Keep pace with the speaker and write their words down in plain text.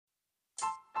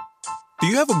Do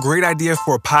you have a great idea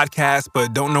for a podcast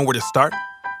but don't know where to start?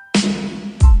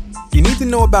 You need to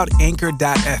know about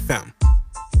Anchor.fm.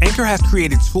 Anchor has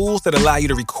created tools that allow you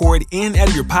to record and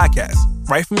edit your podcast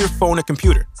right from your phone or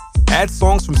computer. Add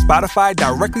songs from Spotify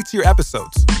directly to your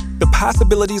episodes. The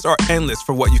possibilities are endless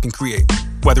for what you can create,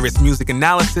 whether it's music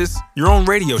analysis, your own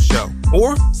radio show,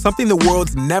 or something the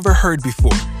world's never heard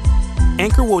before.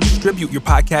 Anchor will distribute your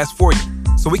podcast for you,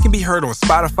 so it can be heard on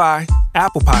Spotify,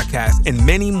 Apple Podcasts, and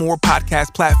many more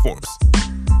podcast platforms.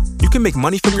 You can make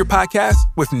money from your podcast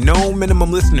with no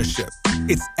minimum listenership.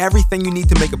 It's everything you need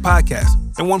to make a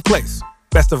podcast in one place.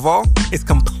 Best of all, it's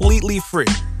completely free.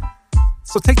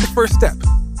 So take the first step.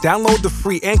 Download the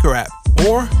free Anchor app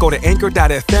or go to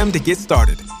anchor.fm to get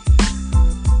started.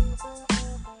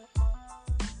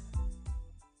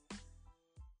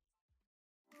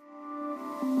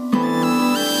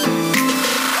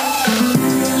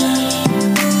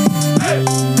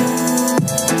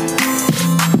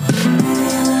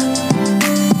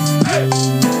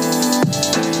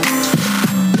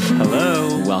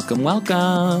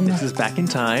 Welcome. This is Back in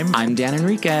Time. I'm Dan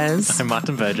Enriquez. I'm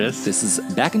Martin Burgess. This is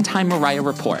Back in Time Mariah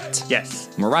Report. Yes.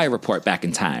 Mariah Report Back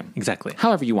in Time. Exactly.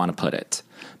 However you want to put it.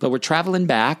 But we're traveling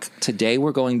back. Today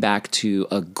we're going back to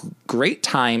a great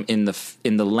time in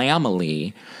the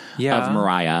Lamely of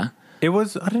Mariah. It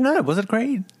was, I don't know, was it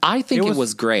great? I think it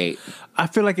was great. I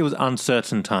feel like it was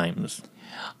uncertain times.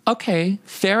 Okay,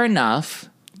 fair enough.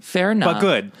 But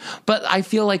good. But I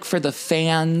feel like for the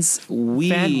fans,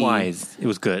 fan-wise, it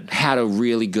was good. Had a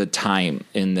really good time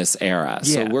in this era.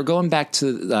 Yeah. So we're going back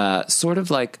to sort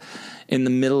of like in the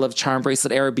middle of Charm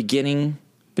Bracelet era,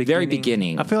 very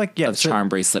beginning. I feel like, of Charm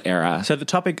Bracelet era. So the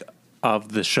topic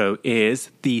of the show is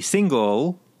the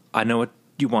single, I Know What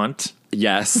You Want.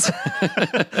 Yes.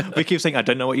 We keep saying, I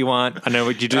don't know what you want. I know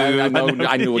what you do. I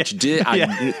knew what you did.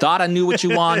 I thought I knew what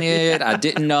you wanted. I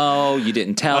didn't know. You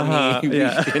didn't tell me.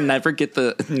 We can never get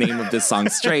the name of this song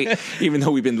straight, even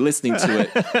though we've been listening to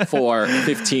it for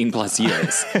 15 plus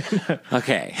years.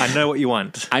 Okay. I Know What You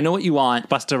Want. I Know What You Want.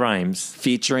 Busta Rhymes.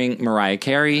 Featuring Mariah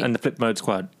Carey. And the Flip Mode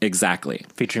Squad. Exactly.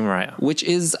 Featuring Mariah. Which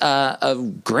is a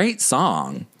great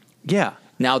song. Yeah.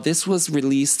 Now, this was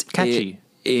released... Catchy.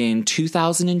 In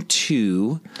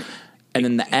 2002, and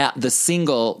then the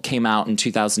single came out in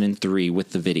 2003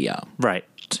 with the video. Right.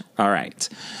 All right.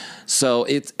 So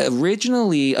it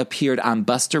originally appeared on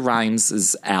Busta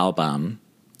Rhymes' album,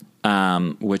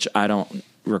 which I don't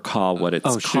recall what it's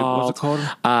called. Shoot. What was it called?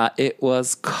 It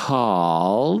was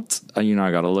called...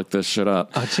 I got to look this shit up.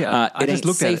 I just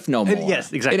looked at it. No More.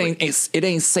 Yes, exactly. It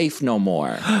ain't safe no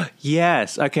more.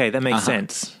 Yes. Okay, that makes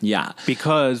sense. Yeah.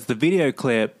 Because the video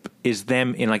clip is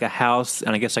them in like a house,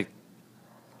 and I guess like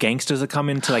gangsters are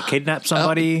coming to like kidnap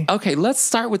somebody. Okay, let's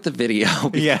start with the video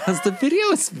because the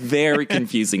video is very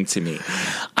confusing to me.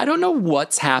 I don't know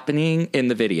what's happening in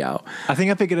the video. I think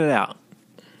I figured it out.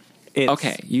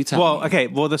 Okay, you tell me. Okay,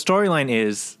 well, the storyline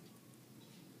is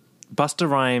Busta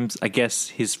Rhymes, I guess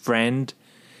his friend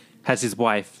has his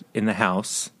wife in the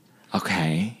house.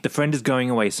 Okay. The friend is going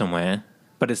away somewhere,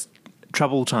 but it's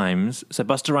trouble times. So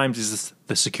Busta Rhymes is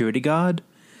the security guard,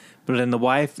 but then the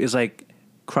wife is like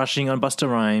crushing on Busta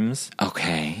Rhymes.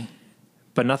 Okay.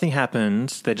 But nothing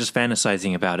happens. They're just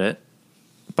fantasizing about it.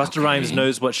 Busta Rhymes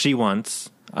knows what she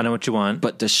wants. I know what you want.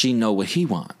 But does she know what he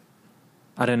wants?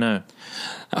 I don't know.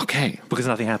 Okay. Because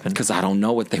nothing happened. Because I don't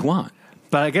know what they want.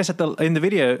 But I guess in the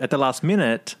video, at the last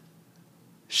minute,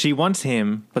 she wants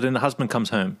him, but then the husband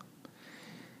comes home.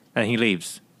 And he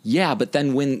leaves. Yeah, but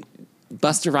then when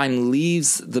Busta Rhymes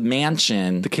leaves the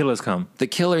mansion... The killers come.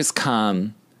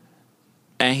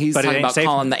 And he's talking about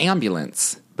calling the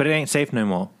ambulance. But it ain't safe no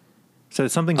more. So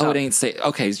something's up. It ain't safe.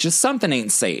 Okay, it's just something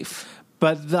ain't safe.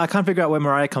 But I can't figure out where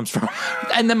Mariah comes from.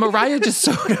 And then Mariah just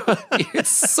sort of... It's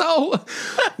so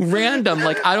random.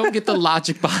 Like, I don't get the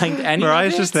logic behind any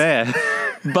Mariah's of it. just there.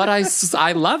 But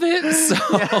I love it. So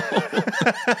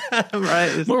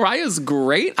Mariah's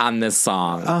great on this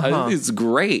song. It's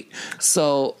great.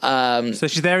 So so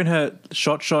she's there in her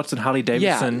short shorts and Harley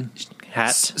Davidson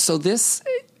hat. So this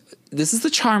is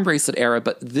the Charm Bracelet era,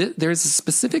 but there's a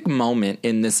specific moment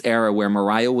in this era where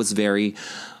Mariah was very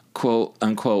quote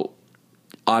unquote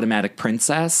automatic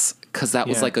princess, because that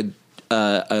was like a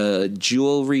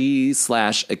jewelry /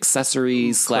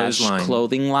 accessory /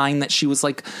 clothing line that she was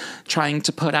like trying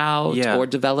to put out or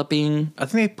developing. I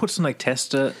think they put some like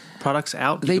tester products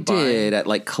out. They did at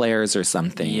like Claire's or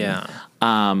something. Yeah.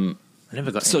 I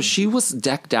never got so any. she was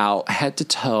decked out head to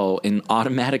toe in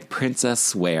automatic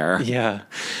princess wear. Yeah.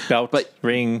 Belt,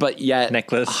 ring, but yet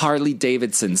necklace. Harley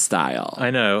Davidson style.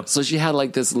 I know. So she had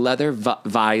like this leather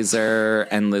visor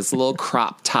and this little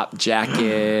crop top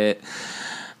jacket.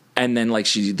 And then like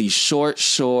she did these short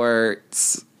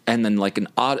shorts and then like an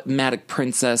automatic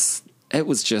princess. It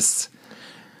was just...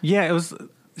 Yeah, it was...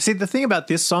 See, the thing about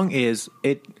this song is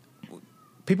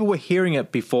people were hearing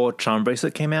it before Charm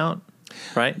Bracelet came out,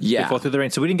 right? Yeah. Before Through the Rain.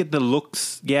 So we didn't get the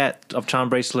looks yet of Charm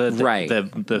Bracelet,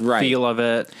 the feel of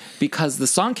it. Because the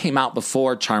song came out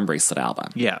before Charm Bracelet album.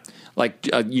 Yeah. Like,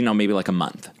 maybe like a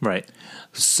month. Right.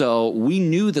 So we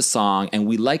knew the song and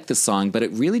we liked the song, but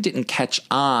it really didn't catch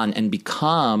on and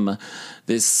become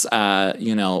this,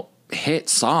 hit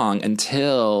song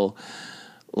until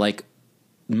like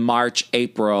March,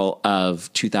 April of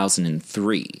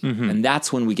 2003. And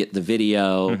that's when we get the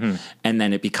video. And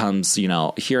then it becomes,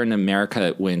 here in America,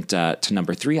 it went to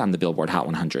number 3 on the Billboard Hot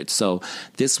 100. So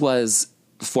this was,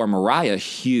 for Mariah,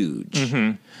 huge.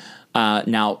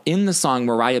 Now, in the song,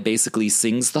 Mariah basically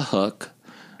sings the hook.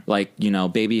 Like,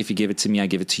 baby, if you give it to me, I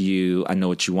give it to you. I know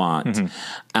what you want.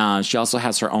 She also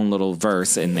has her own little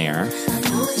verse in there. I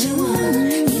know what you want.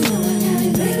 You know I got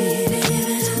it, baby. If you give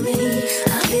it to me,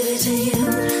 I'll give it to you.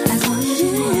 As long as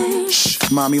you want.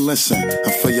 Shh, mommy, listen.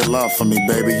 I feel your love for me,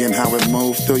 baby, and how it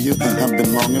moved through you. I've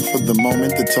been longing for the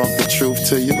moment to talk the truth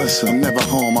to you. Listen, I'm never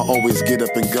home. I always get up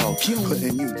and go.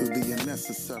 Putting you through the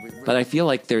unnecessary. But I feel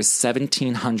like there's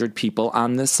 1,700 people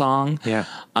on this song. Yeah.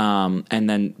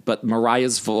 But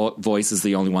Mariah's voice is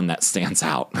the only one that stands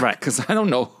out. Right. Because I don't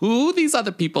know who these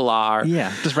other people are.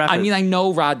 Yeah, just rap I it. mean, I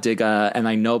know Rod Digga and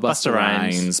I know Busta Busta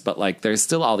Rhymes. Rhymes, but like there's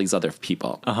still all these other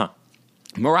people.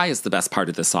 Mariah's the best part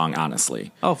of this song,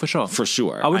 honestly. Oh, for sure. For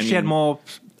sure. I wish she had more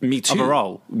Me too. of a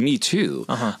role. Me too.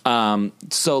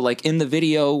 So like in the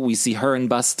video, we see her and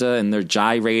Busta and they're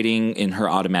gyrating in her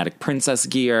automatic princess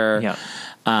gear. Yeah.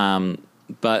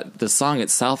 But the song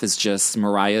itself is just,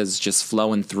 Mariah's just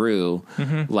flowing through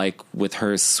like with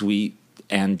her sweet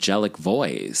angelic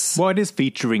voice. Well, it is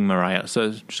featuring Mariah,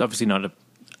 so she's obviously not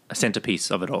a centerpiece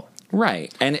of it all.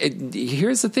 Right. And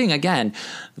here's the thing, again,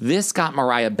 this got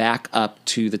Mariah back up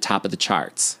to the top of the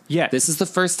charts. Yeah. This is the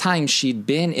first time she'd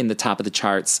been in the top of the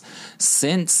charts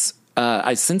since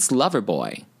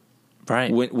Loverboy.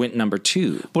 Right. Went number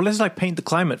 2. Well, let's like paint the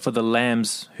climate for the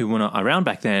lambs who were not around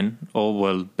back then, or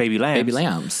well, baby lambs. Baby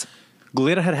Lambs.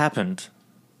 Glitter had happened.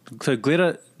 So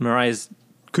Glitter, Mariah's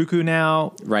cuckoo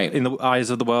now, Right. in the eyes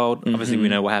of the world. Obviously, we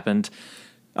know what happened.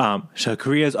 So her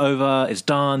career's over. It's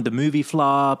done. The movie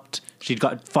flopped. She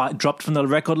got dropped from the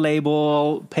record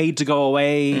label, paid to go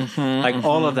away.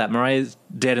 All of that. Mariah's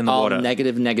dead in the All water.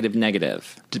 negative.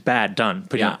 Bad, done.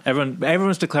 Pretty Yeah. much.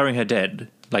 Everyone's declaring her dead.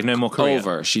 Like no more career.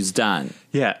 Over. She's done.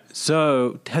 Yeah.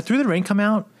 So had Through the Rain come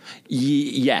out,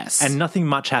 Yes. and nothing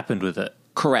much happened with it.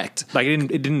 Correct. Like it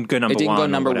didn't go number one. It didn't go or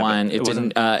number whatever. 1. It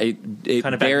wasn't- didn't. It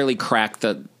Kinda barely cracked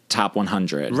the top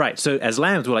 100. Right. So as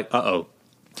lambs, we're like, uh-oh.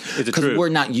 Is it Because true? we're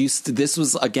not used to this.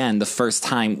 Was again the first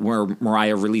time where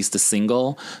Mariah released a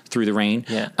single, Through the Rain,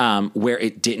 where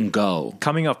it didn't go.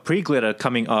 Coming off pre-Glitter,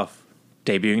 coming off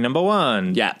debuting number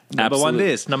 1. Yeah, Number 1 absolutely.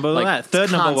 this, number that.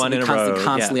 Third number 1 in a row.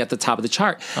 Constantly Yeah. at the top of the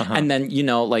chart. And then,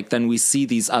 then we see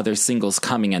these other singles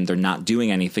coming and they're not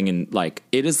doing anything. And like,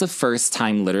 it is the first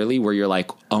time literally where you're like,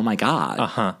 oh my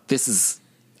God, this is,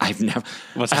 I've never.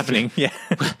 What's happening? Yeah.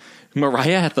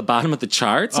 Mariah at the bottom of the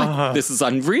charts? Like, this is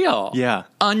unreal. Yeah.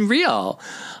 Unreal.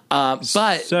 But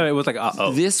So it was like,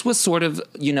 uh-oh. this was sort of,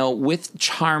 with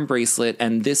Charm Bracelet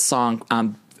and this song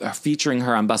featuring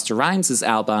her on Busta Rhymes'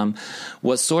 album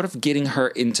was sort of getting her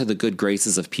into the good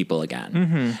graces of people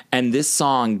again. And this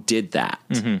song did that.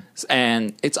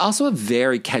 And it's also a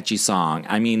very catchy song.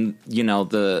 I mean,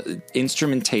 the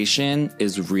instrumentation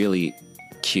is really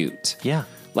cute. Yeah.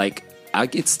 Like,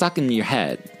 it's stuck in your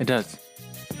head. It does.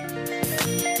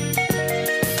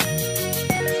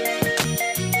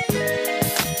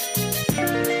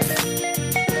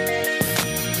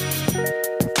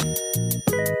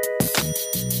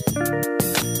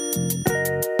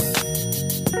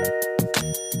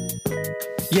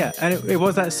 Yeah, and it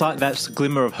was that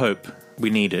glimmer of hope we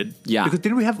needed. Yeah. Because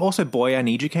didn't we have also Boy, I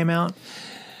Need You came out?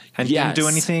 And Yes. didn't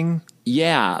do anything?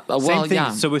 Yeah. Well, Same thing.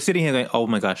 yeah. So we're sitting here going, oh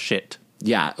my gosh, shit.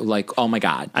 Yeah. Like, oh my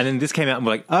God. And then this came out and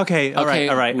we're like, okay, all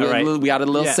right. We got a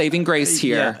little Yeah. saving grace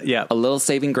here. Yeah. A little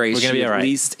saving grace. We're gonna be She all right. at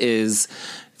least is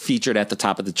featured at the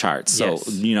top of the charts. So, Yes.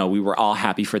 we were all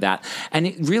happy for that. And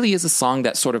it really is a song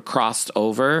that sort of crossed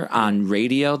over on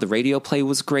radio. The radio play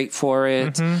was great for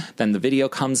it. Then the video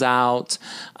comes out.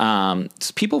 So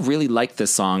people really like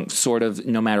this song, sort of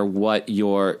no matter what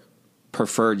your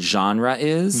preferred genre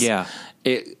is. Yeah.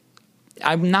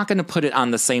 I'm not going to put it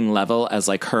on the same level as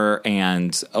like her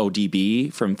and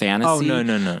ODB from Fantasy. Oh,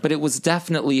 no. But it was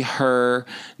definitely her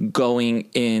going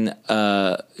in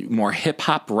a more hip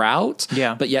hop route,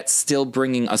 but yet still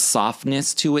bringing a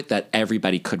softness to it that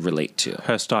everybody could relate to.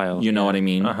 Her style. You know what I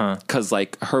mean? Because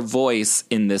like her voice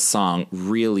in this song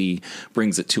really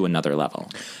brings it to another level.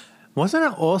 Wasn't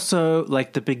it also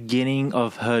like the beginning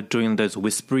of her doing those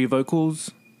whispery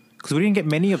vocals? Because we didn't get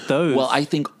many of those. Well, I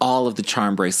think all of the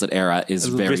Charm Bracelet era is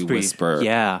very whisper.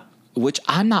 Yeah. Which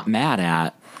I'm not mad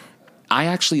at. I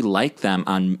actually like them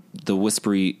on the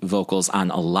whispery vocals on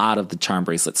a lot of the Charm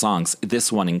Bracelet songs,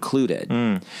 this one included.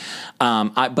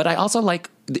 But I also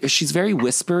like, she's very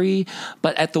whispery,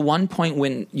 but at the one point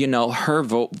when, you know, her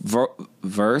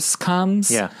verse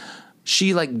comes... Yeah.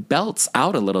 She like belts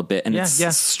out a little bit and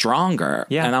it's stronger.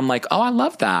 Yeah. And I'm like, oh, I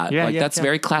love that. Yeah, that's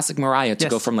very classic Mariah to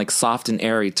go from like soft and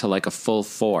airy to like a full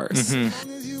force. You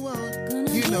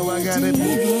know I got it.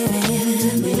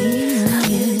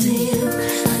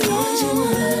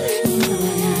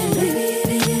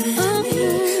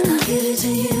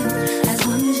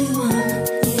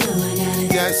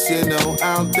 Yes, you know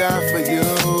I'll die for you.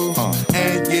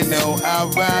 And you know I'll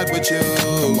ride with you.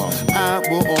 I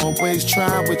will always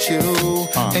try with you.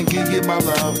 And give you my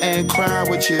love and cry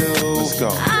with you. Let's go.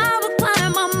 I will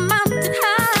climb a mountain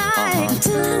high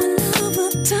until our love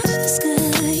will touch the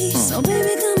sky. So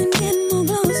baby, come and get more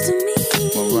close to me.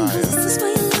 Mariah. This is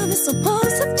where your love is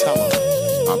supposed to be. Tell 'em.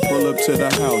 I pull up to the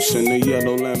house in the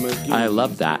yellow Lamborghini. I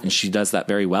love that. And she does that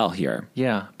very well here.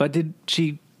 Yeah. But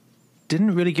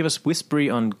didn't really give us whispery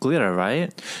on Glitter,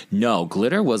 right? No,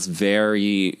 Glitter was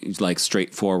very like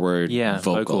straightforward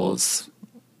vocals.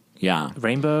 Yeah.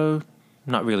 Rainbow,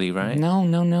 not really, right?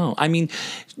 No. I mean,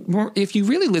 if you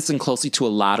really listen closely to a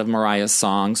lot of Mariah's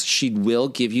songs, she will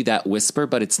give you that whisper,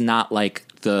 but it's not like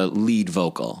the lead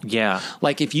vocal. Yeah.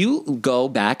 Like if you go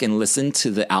back and listen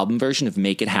to the album version of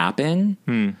Make It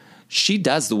Happen, she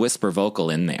does the whisper vocal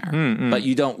in there, but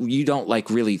you don't like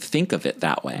really think of it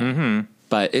that way.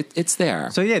 But it's there.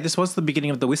 So yeah, this was the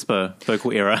beginning of the whisper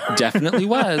vocal era. Definitely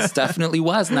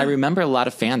was. And I remember a lot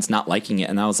of fans not liking it.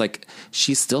 And I was like,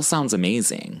 she still sounds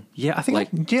amazing. Yeah, I think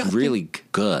really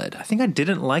good. I think I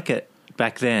didn't like it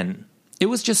back then. It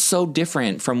was just so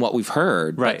different from what we've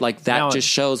heard. Right. But like that now just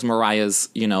shows Mariah's,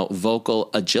 you know,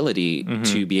 vocal agility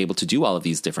to be able to do all of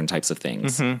these different types of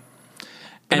things. And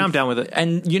I'm down with it.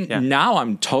 And now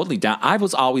I'm totally down. I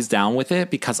was always down with it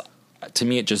because to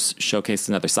me, it just showcased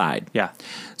another side. Yeah.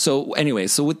 So anyway,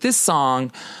 with this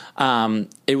song,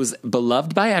 it was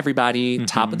beloved by everybody,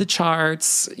 top of the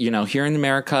charts, you know, here in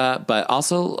America, but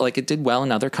also like it did well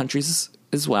in other countries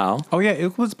as well. Oh yeah,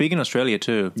 it was big in Australia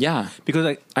too. Yeah.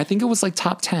 Because I think it was like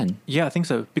top 10. Yeah, I think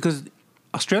so. Because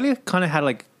Australia kind of had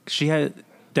like,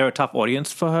 they're a tough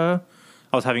audience for her.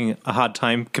 I was having a hard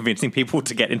time convincing people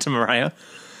to get into Mariah.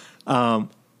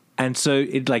 And so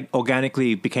it like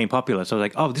organically became popular. So I was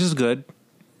like, oh, this is good.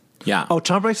 Yeah. Oh,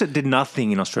 Charm Bracelet did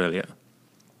nothing in Australia.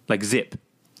 Like zip.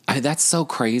 That's so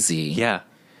crazy. Yeah.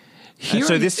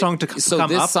 So this song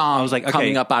I was like, okay,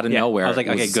 coming up out of nowhere. I was like,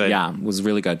 okay, good. Yeah, was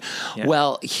really good. Yeah.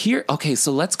 Well,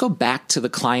 so let's go back to the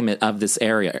climate of this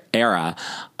era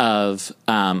of,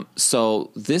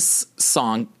 so this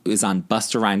song is on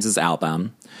Busta Rhymes'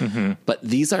 album, but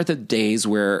these are the days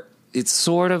where it's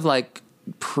sort of like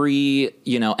MP3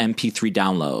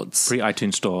 downloads.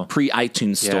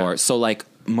 Pre-iTunes store. So like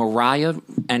Mariah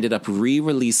ended up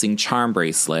re-releasing Charm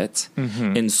Bracelet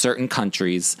in certain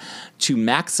countries to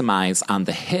maximize on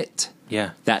the hit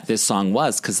that this song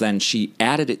was, because then she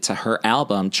added it to her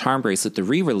album, Charm Bracelet, the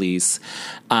re-release,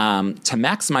 to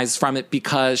maximize from it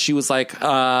because she was like,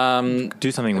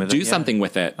 do something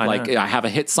with it. I have a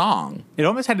hit song. It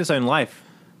almost had its own life.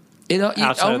 It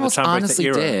almost honestly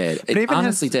did. It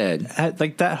honestly did.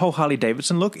 Like that whole Harley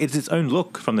Davidson look, it's its own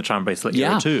look from the Charm Bracelet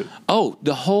era too. Oh,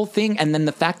 the whole thing. And then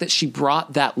the fact that she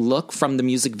brought that look from the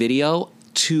music video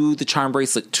to the Charm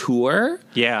Bracelet tour.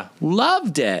 Yeah.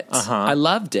 Loved it. I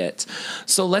loved it.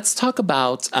 So let's talk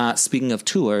about, speaking of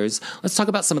tours, let's talk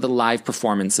about some of the live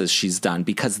performances she's done,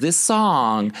 because this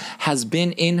song has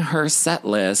been in her set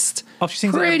list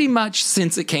pretty much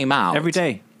since it came out. Every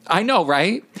day. I know,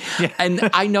 right? Yeah. And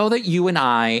I know that you and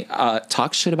I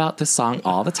talk shit about this song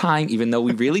all the time, even though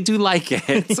we really do like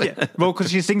it. Yeah. Well,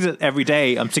 because she sings it every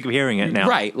day. I'm sick of hearing it now.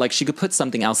 Right. Like she could put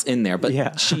something else in there,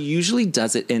 but she usually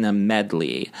does it in a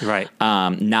medley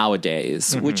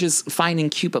nowadays, which is fine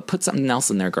and cute, but put something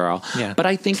else in there, girl. Yeah. But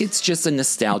I think it's just a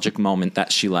nostalgic moment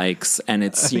that she likes. And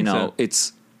it's,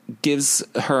 it's gives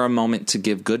her a moment to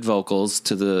give good vocals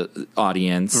to the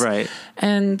audience. Right.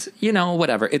 And,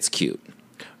 whatever. It's cute.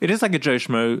 It is like a Joe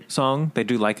Schmo song. They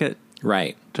do like it.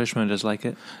 Right. Toshimo does like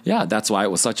it. Yeah, that's why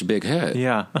it was such a big hit.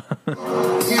 Yeah. You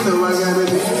know I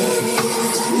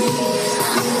gotta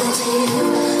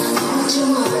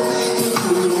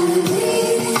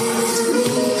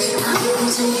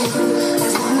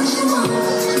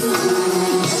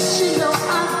You know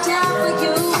I'm down for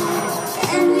you,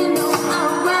 and you know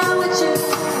I'll ride with you.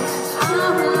 I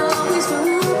will always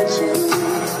ride with you,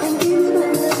 and give you my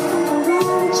love, ride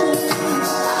with you.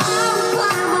 I will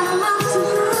climb a mountain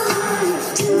high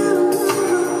till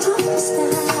I'm top the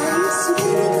sky. So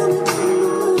baby, come and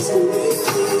get close to me.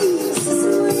 This is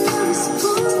the way I'm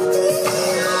supposed to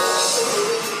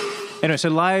be. Anyway, so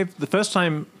live, the first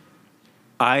time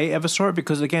I ever saw it,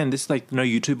 because again, this like no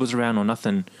YouTube was around or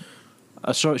nothing.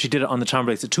 I saw it. She did it on the Charm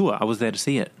Bracelet tour. I was there to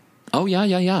see it. Oh, yeah.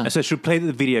 And so she'll play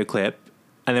the video clip,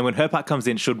 and then when her part comes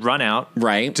in, she'll run out,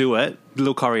 Right. do it,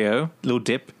 little choreo, little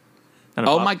dip. And a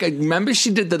Oh pop. my God! Remember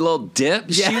she did the little dip?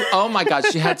 Yeah. Oh my God!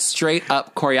 She had straight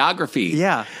up choreography.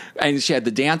 Yeah. and she had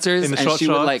the dancers, In the and short she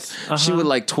would like shorts. she would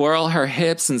like twirl her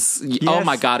hips, and oh Yes.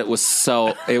 my God! It was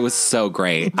so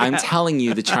great. I'm telling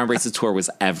you, the Charm Bracelet tour was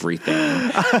everything.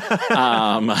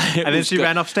 And then she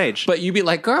ran off stage. But you'd be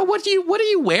like, "Girl, what are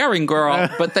you wearing, girl?"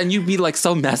 But then you'd be like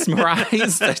so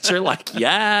mesmerized that you're like,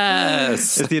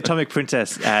 "Yes." It's the Atomic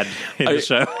Princess ad in the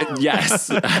show. Yes,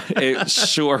 it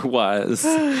sure was.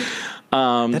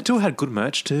 That tour had good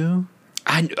merch too.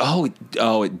 It The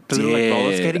did. little like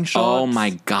roller skating shorts. Oh my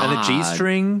God. And the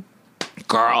G-string.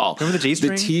 Girl. Remember the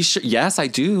G-string? The T-shirt. Yes, I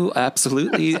do.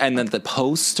 Absolutely. And then the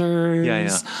posters. Yeah.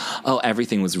 Oh,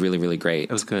 everything was really, really great.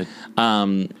 It was good.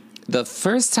 The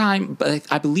first time, but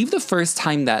I believe the first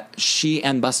time that she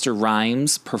and Busta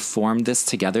Rhymes performed this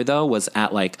together, though, was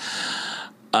at like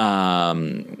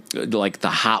the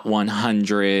Hot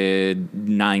 100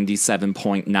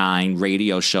 97.9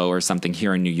 radio show or something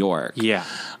here in New York. Yeah.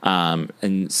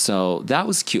 And so that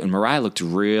was cute. And Mariah looked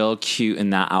real cute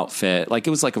in that outfit. Like it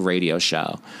was like a radio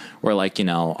show where like, you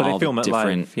know, But they all the film it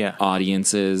different live, yeah.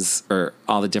 audiences or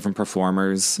all the different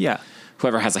performers. Yeah.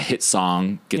 Whoever has a hit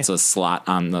song gets a slot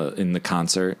in the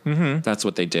concert. Mm-hmm. That's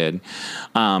what they did.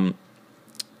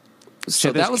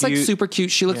 So that was like super cute.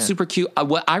 She looked super cute.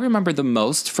 What I remember the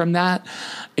most from that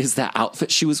is that outfit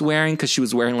she was wearing, because she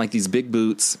was wearing like these big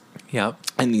boots. Yeah.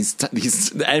 And these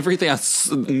everything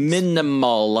else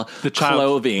minimal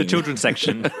clothing. The children's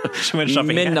section. She went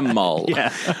shopping. Minimal. Yeah.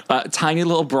 Tiny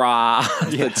little bra.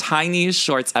 The tiniest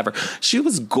shorts ever. She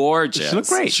was gorgeous. She looked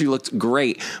great. She looked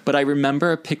great. But I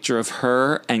remember a picture of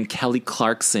her and Kelly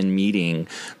Clarkson meeting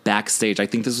backstage. I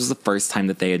think this was the first time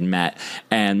that they had met.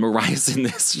 And Mariah's in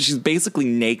this. She's basically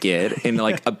naked in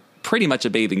like pretty much a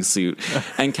bathing suit,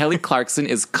 and Kelly Clarkson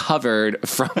is covered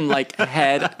from like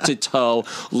head to toe,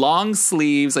 long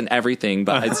sleeves and everything,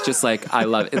 but it's just like I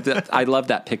love it. I love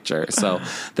that picture. So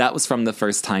that was from the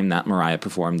first time that Mariah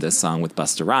performed this song with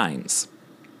Busta Rhymes.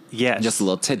 Yes. Just a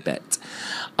little tidbit.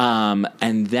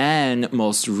 And then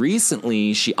most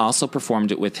recently, she also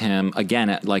performed it with him again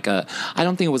at like I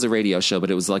don't think it was a radio show,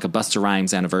 but it was like a Busta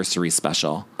Rhymes anniversary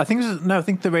special. I think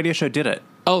the radio show did it.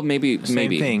 Oh, maybe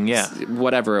thing, yeah.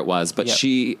 Whatever it was, but Yep.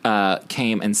 she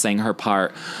came and sang her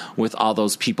part with all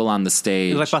those people on the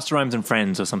stage. It was like Busta Rhymes and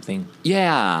Friends or something.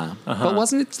 Yeah, but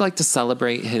wasn't it like to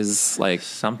celebrate his like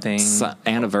Something.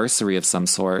 anniversary of some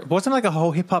sort? Wasn't it like a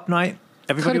whole hip hop night?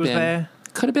 Everybody Could've was been. there.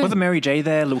 Could have been. Wasn't Mary J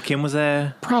there? Lil' Kim was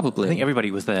there. Probably. I think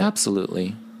everybody was there.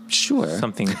 Absolutely. Sure.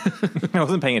 Something. I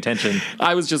wasn't paying attention.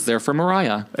 I was just there for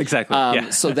Mariah. Exactly.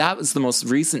 Yeah. So that was the most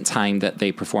recent time that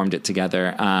they performed it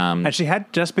together. And she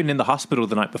had just been in the hospital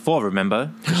the night before,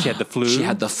 remember? 'Cause she had the flu. She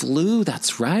had the flu.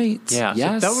 That's right. Yeah.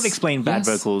 Yes. So that would explain bad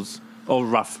Yes. vocals or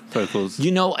rough vocals.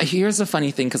 You know, here's a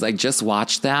funny thing, because I just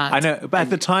watched that. I know, but at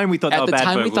the time we thought At the bad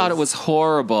time, vocals. we thought it was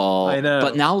horrible. I know.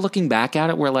 But now looking back at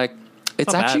it, we're like,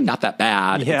 it's Not actually bad. not that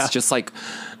bad. Yeah. It's just like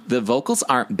the vocals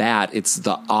aren't bad. It's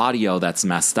the audio that's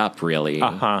messed up, really.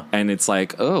 Uh-huh. And it's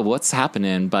like, oh, what's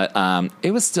happening? But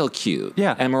it was still cute.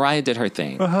 Yeah. And Mariah did her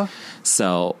thing. Uh-huh.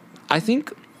 So I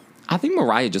think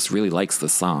Mariah just really likes the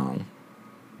song.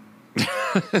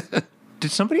 Did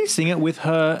somebody sing it with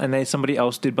her and then somebody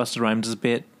else did Busta Rhymes'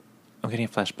 bit? I'm getting a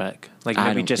flashback. Like I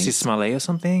maybe don't Jessie think so. Smollett or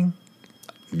something?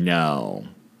 No.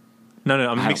 No,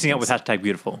 I'm don't mixing up think with hashtag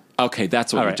beautiful. Okay,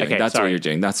 that's what All you're right, doing. okay, That's sorry. what you're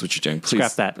doing. That's what you're doing.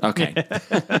 Please. Scrap that. Okay.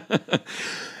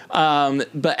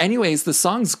 But anyways, the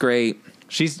song's great.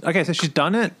 She's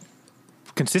done it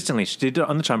consistently. She did it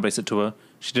on the Charm Bracelet tour.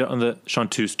 She did it on the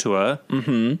Chanteuse tour.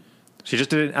 Mm-hmm. She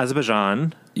just did it in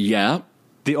Azerbaijan. Yeah.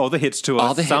 All the hits tour.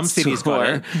 All the Some hits cities tour. got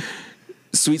it.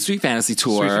 Sweet Sweet Fantasy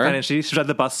Tour. Sweet Fantasy. She was at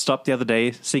the bus stop the other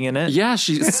day singing it. Yeah,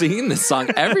 she's singing this song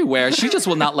everywhere. She just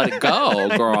will not let it go,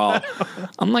 girl.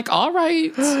 I'm like, all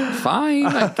right, fine.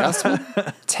 I guess we'll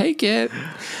take it.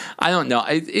 I don't know.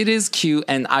 It is cute,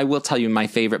 and I will tell you, my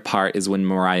favorite part is when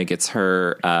Mariah gets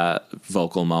her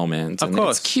vocal moment. Of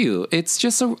course. It's cute. It's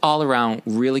just an all-around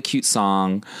really cute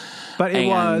song. But it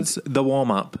was the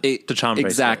warm-up to Charm Bracelet.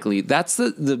 Exactly. That's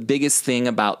the biggest thing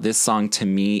about this song to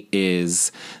me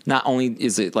is not only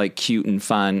is it like cute and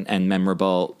fun and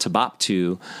memorable to bop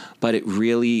to, but it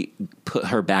really put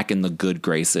her back in the good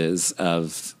graces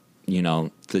of,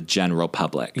 the general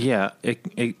public. Yeah.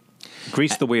 It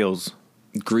greased the wheels.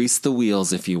 Grease the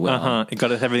wheels, if you will. It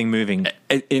got everything moving.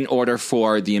 In order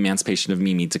for the emancipation of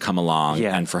Mimi to come along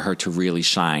and for her to really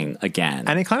shine again.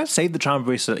 And it kind of saved the Charm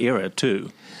Bracelet era,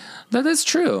 too. That is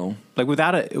true. Like,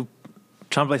 without it,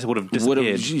 Charm Bracelet would have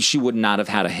disappeared. She would not have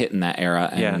had a hit in that era,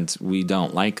 and we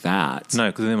don't like that. No,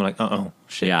 because then we're like,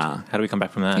 shit. Yeah. How do we come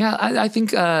back from that? Yeah, I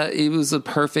think it was a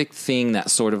perfect thing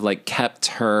that sort of like kept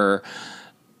her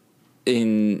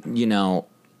in,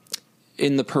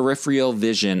 in the peripheral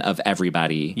vision of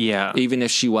everybody. Yeah. Even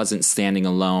if she wasn't standing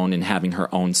alone and having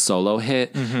her own solo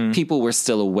hit, people were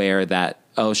still aware that,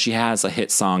 she has a hit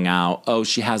song out. Oh,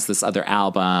 she has this other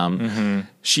album.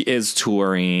 She is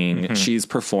touring. She's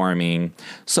performing.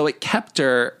 So it kept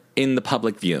her in the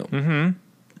public view.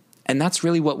 And that's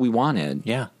really what we wanted.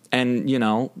 Yeah. And,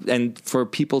 and for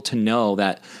people to know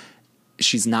that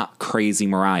she's not crazy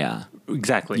Mariah.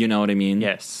 Exactly. You know what I mean?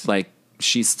 Yes. Like,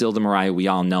 she's still the Mariah we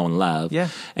all know and love. Yeah.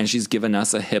 And she's given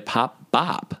us a hip-hop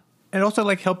bop. And also,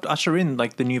 helped usher in,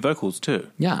 the new vocals, too.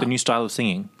 Yeah. The new style of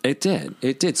singing. It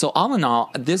did. So all in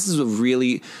all, this is a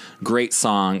really great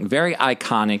song. Very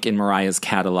iconic in Mariah's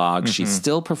catalog. She's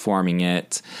still performing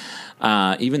it,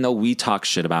 even though we talk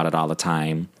shit about it all the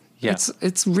time. Yeah.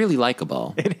 It's really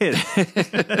likable. It is.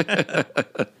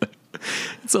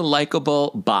 It's a likable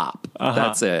bop.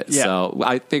 That's it. Yeah. So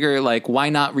I figure, why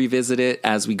not revisit it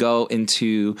as we go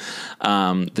into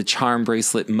the Charm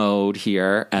Bracelet mode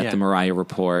here at the Mariah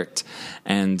Report.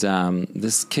 And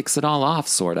this kicks it all off,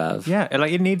 sort of. Yeah, and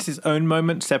it needs its own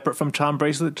moment separate from Charm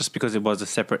Bracelet just because it was a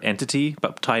separate entity,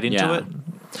 but tied into it.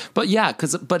 But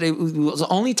but it was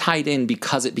only tied in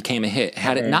because it became a hit.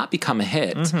 Had it not become a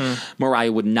hit,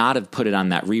 Mariah would not have put it on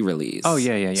that re-release. Oh,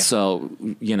 yeah. So,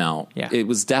 it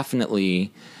was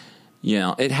definitely,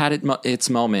 it had its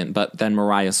moment, but then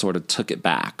Mariah sort of took it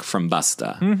back from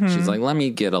Busta. She's like, let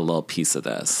me get a little piece of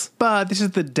this. But this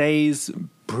is the days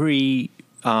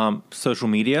social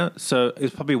media, so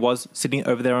it probably was sitting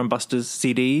over there on Busta's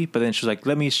CD, but then she was like,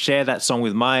 let me share that song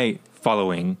with my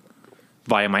following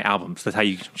via my albums. That's how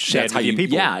you share it with your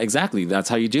people. Yeah, exactly. That's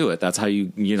how you do it. That's how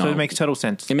you So it makes total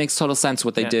sense. It makes total sense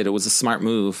what they did. It was a smart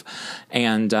move.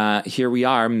 And here we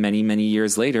are many, many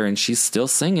years later, and she's still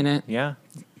singing it. Yeah.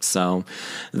 So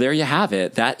there you have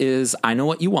it. That is I Know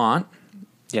What You Want.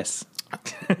 Yes.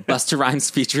 Busta Rhymes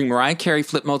featuring Mariah Carey,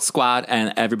 Flip Mode Squad,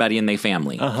 and everybody in their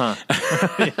family.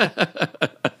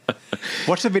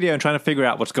 Watch the video and trying to figure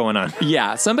out what's going on.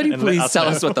 Yeah, somebody please tell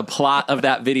us what the plot of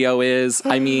that video is.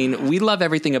 I mean, we love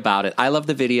everything about it. I love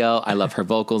the video. I love her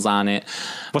vocals on it.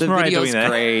 What's the Mariah video's doing there?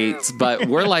 great, but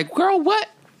we're like, girl,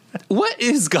 what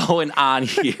is going on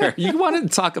here? You want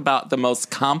to talk about the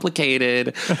most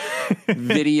complicated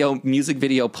music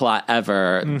video plot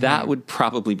ever. That would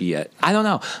probably be it. I don't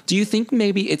know. Do you think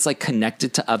maybe it's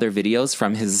connected to other videos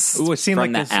from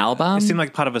that album? It seemed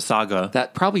like part of a saga.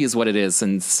 That probably is what it is.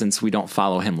 And since we don't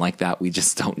follow him like that, we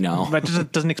just don't know. That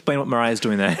just doesn't explain what Mariah's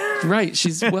doing there. Right.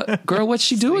 What's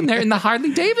she doing there in the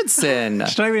Harley Davidson?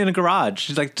 She's not even in a garage.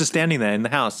 She's just standing there in the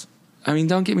house. I mean,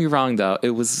 don't get me wrong, though. It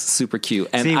was super cute.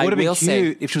 And it I would have been will cute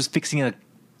say, if she was fixing a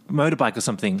motorbike or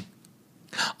something.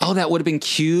 Oh, that would have been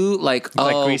cute.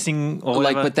 Greasing or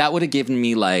whatever. But that would have given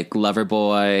me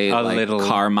Loverboy,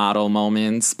 car model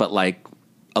moments, but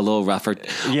a little rougher.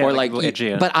 Yeah, or a little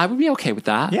edgier. But I would be okay with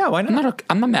that. Yeah, why not?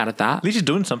 I'm not mad at that. At least she's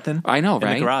doing something. I know, in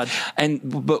right? the garage.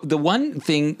 But the one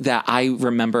thing that I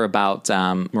remember about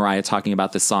Mariah talking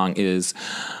about this song is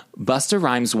Busta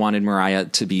Rhymes wanted Mariah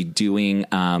to be doing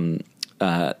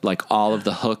all of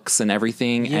the hooks and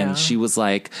everything. Yeah. And she was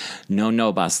like, no,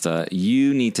 Busta,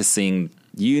 you need to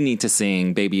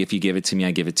sing, baby, if you give it to me,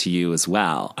 I give it to you as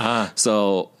well.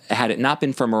 So had it not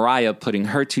been for Mariah putting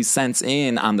her 2 cents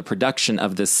in on the production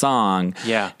of this song,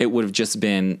 it would have just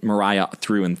been Mariah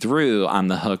through and through on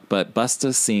the hook. But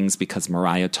Busta sings because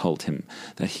Mariah told him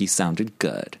that he sounded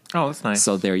good. Oh, that's nice.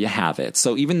 So there you have it.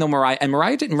 So even though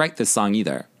Mariah didn't write this song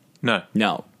either. No.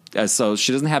 So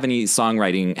she doesn't have any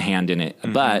songwriting hand in it,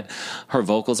 but her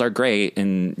vocals are great.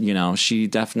 And, you know, she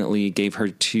definitely gave her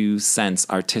 2 cents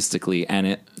artistically.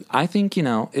 And I think, you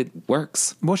know, it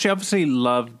works. Well, she obviously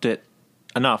loved it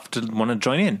enough to want to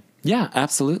join in. Yeah,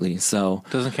 absolutely. So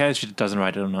Doesn't care if she doesn't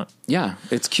write it or not. yeah,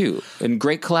 it's cute and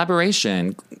great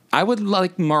collaboration. I would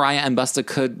like Mariah and Busta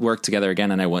could work together again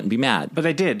and I wouldn't be mad. But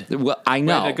they did. Well, I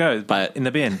know. Where'd it go? But in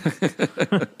the bin.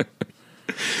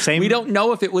 Same. we don't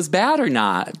know if it was bad or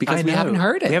not because we haven't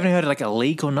heard it. We haven't heard like a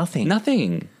leak or nothing.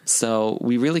 Nothing. So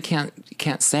we really can't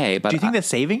say. But Do you think they're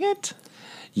saving it?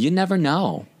 you never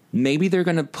know. Maybe they're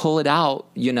going to pull it out,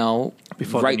 you know,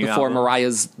 right new before album.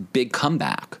 Mariah's big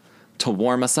comeback to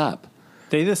warm us up.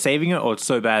 They're either saving it or it's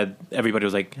so bad everybody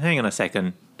was like, hang on a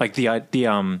second. Like the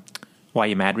Why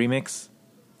You Mad remix.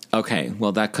 Okay,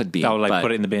 well that could be. That would like but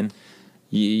put it in the bin.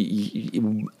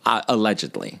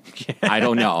 allegedly. I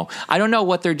don't know. I don't know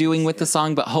what they're doing with the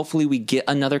song, but hopefully we get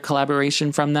another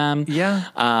collaboration from them.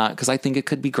 Yeah. Because I think it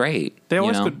could be great. They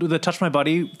always you know? could. The Touch My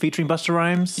Body featuring Busta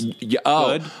Rhymes. Yeah,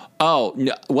 Good. no,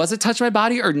 was it Touch My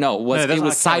Body or no? No, that's It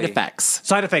was R. Side Kelly. Effects.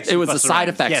 Side Effects. It was the Busta Side Rhymes.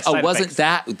 Effects. Yes, Oh, Side wasn't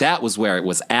Effects. that was where it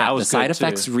was at? That was the Side good, too.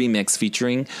 Effects remix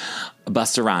featuring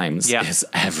Busta Rhymes Yeah. is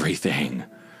everything.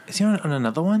 Is he on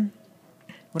another one?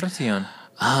 What is he on?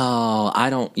 Oh, I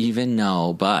don't even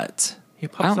know, but He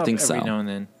pops I don't up think every so. now and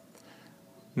then.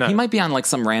 No. He might be on like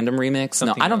some random remix.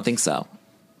 Something no, I don't else. think so.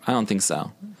 I don't think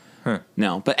so.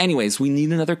 No, but anyways, we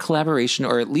need another collaboration,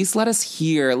 or at least let us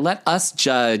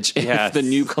judge if Yes. the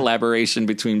new collaboration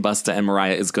between Busta and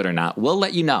Mariah is good or not. We'll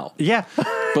let you know. Yeah.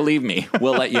 Believe me,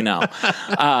 we'll let you know.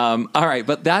 All right,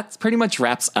 but that pretty much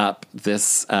wraps up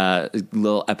this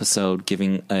little episode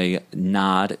giving a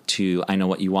nod to I Know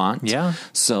What You Want. Yeah.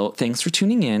 So thanks for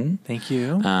tuning in. Thank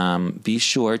you. Be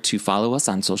sure to follow us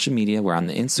on social media. We're on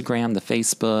the Instagram, the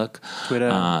Facebook,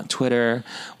 Twitter.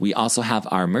 We also have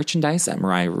our merchandise at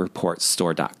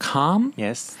MariahReportStore.com.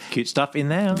 Yes. Cute stuff in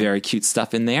there. Very cute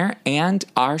stuff in there. And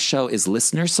our show is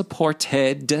listener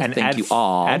supported. And Thank you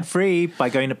all. Ad free by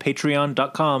going to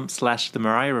patreon.com/The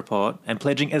Mariah Report and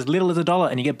pledging as little as $1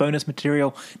 and you get bonus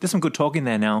material. There's some good talk in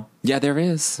there now. Yeah, there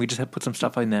is. We just have put some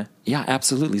stuff in there. Yeah,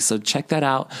 absolutely. So check that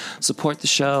out. Support the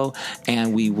show.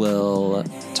 And we will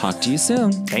talk to you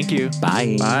soon. Thank you.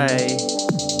 Bye.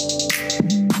 Bye.